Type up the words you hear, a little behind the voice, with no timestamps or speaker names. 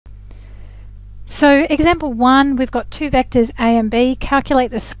So example 1, we've got two vectors a and b. Calculate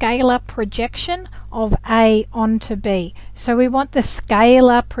the scalar projection of a onto b. So we want the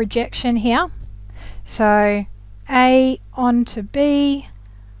scalar projection here. So a onto b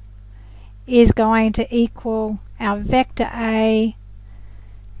is going to equal our vector a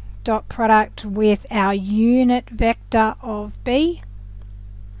dot product with our unit vector of b.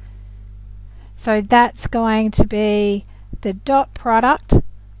 So that's going to be the dot product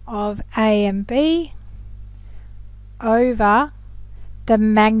of a and b over the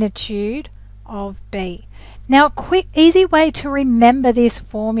magnitude of b. Now, a quick, easy way to remember this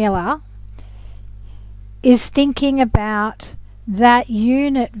formula is thinking about that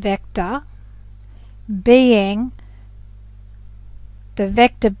unit vector being the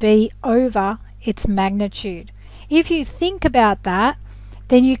vector b over its magnitude. If you think about that,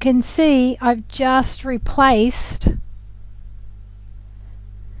 then you can see I've just replaced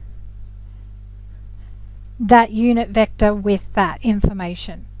that unit vector with that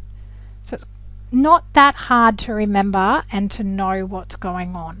information. So it's not that hard to remember and to know what's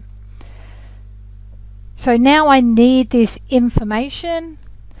going on. So now I need this information.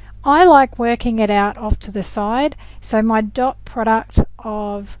 I like working it out off to the side. So my dot product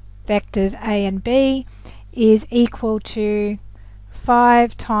of vectors a and b is equal to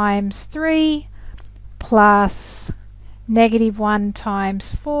 5 times 3 plus -1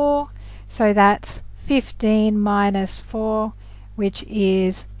 times 4. So that's 15 minus 4, which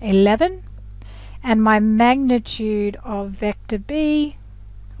is 11. And my magnitude of vector b,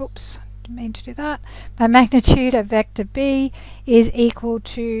 oops, didn't mean to do that. My magnitude of vector b is equal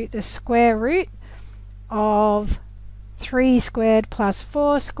to the square root of 3 squared plus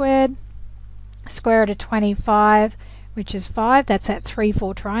 4 squared, square root of 25, which is 5. That's that 3,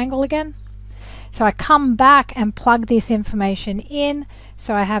 4 triangle again. So I come back and plug this information in.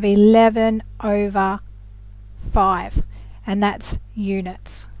 So I have 11 over 5, and that's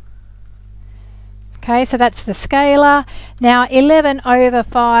units. Okay, so that's the scalar. Now 11 over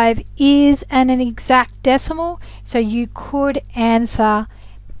 5 is an exact decimal, so you could answer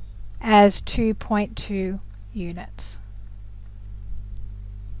as 2.2 units.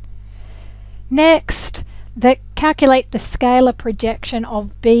 Next, calculate the scalar projection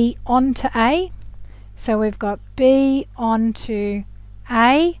of b onto a. So we've got b onto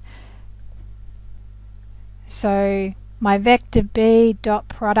a. So my vector b dot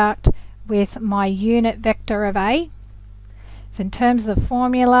product with my unit vector of a. So in terms of the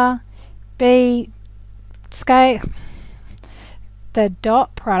formula, b scale the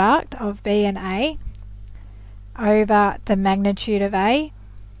dot product of b and a over the magnitude of a.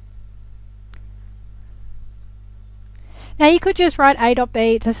 Now you could just write a dot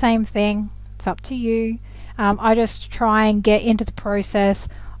b, it's the same thing, it's up to you. I just try and get into the process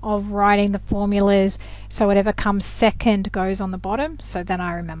of writing the formulas so whatever comes second goes on the bottom, so then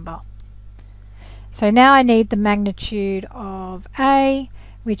I remember. So now I need the magnitude of a,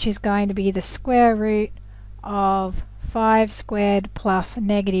 which is going to be the square root of 5 squared plus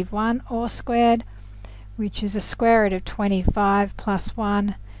 -1 all squared, which is the square root of 25 plus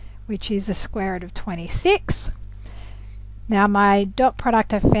 1, which is the square root of 26. Now my dot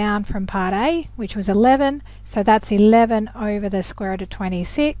product I found from part A, which was 11, so that's 11 over the square root of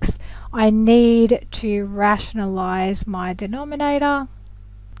 26. I need to rationalize my denominator.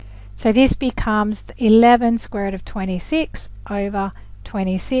 So this becomes 11 square root of 26 over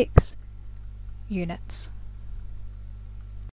 26 units.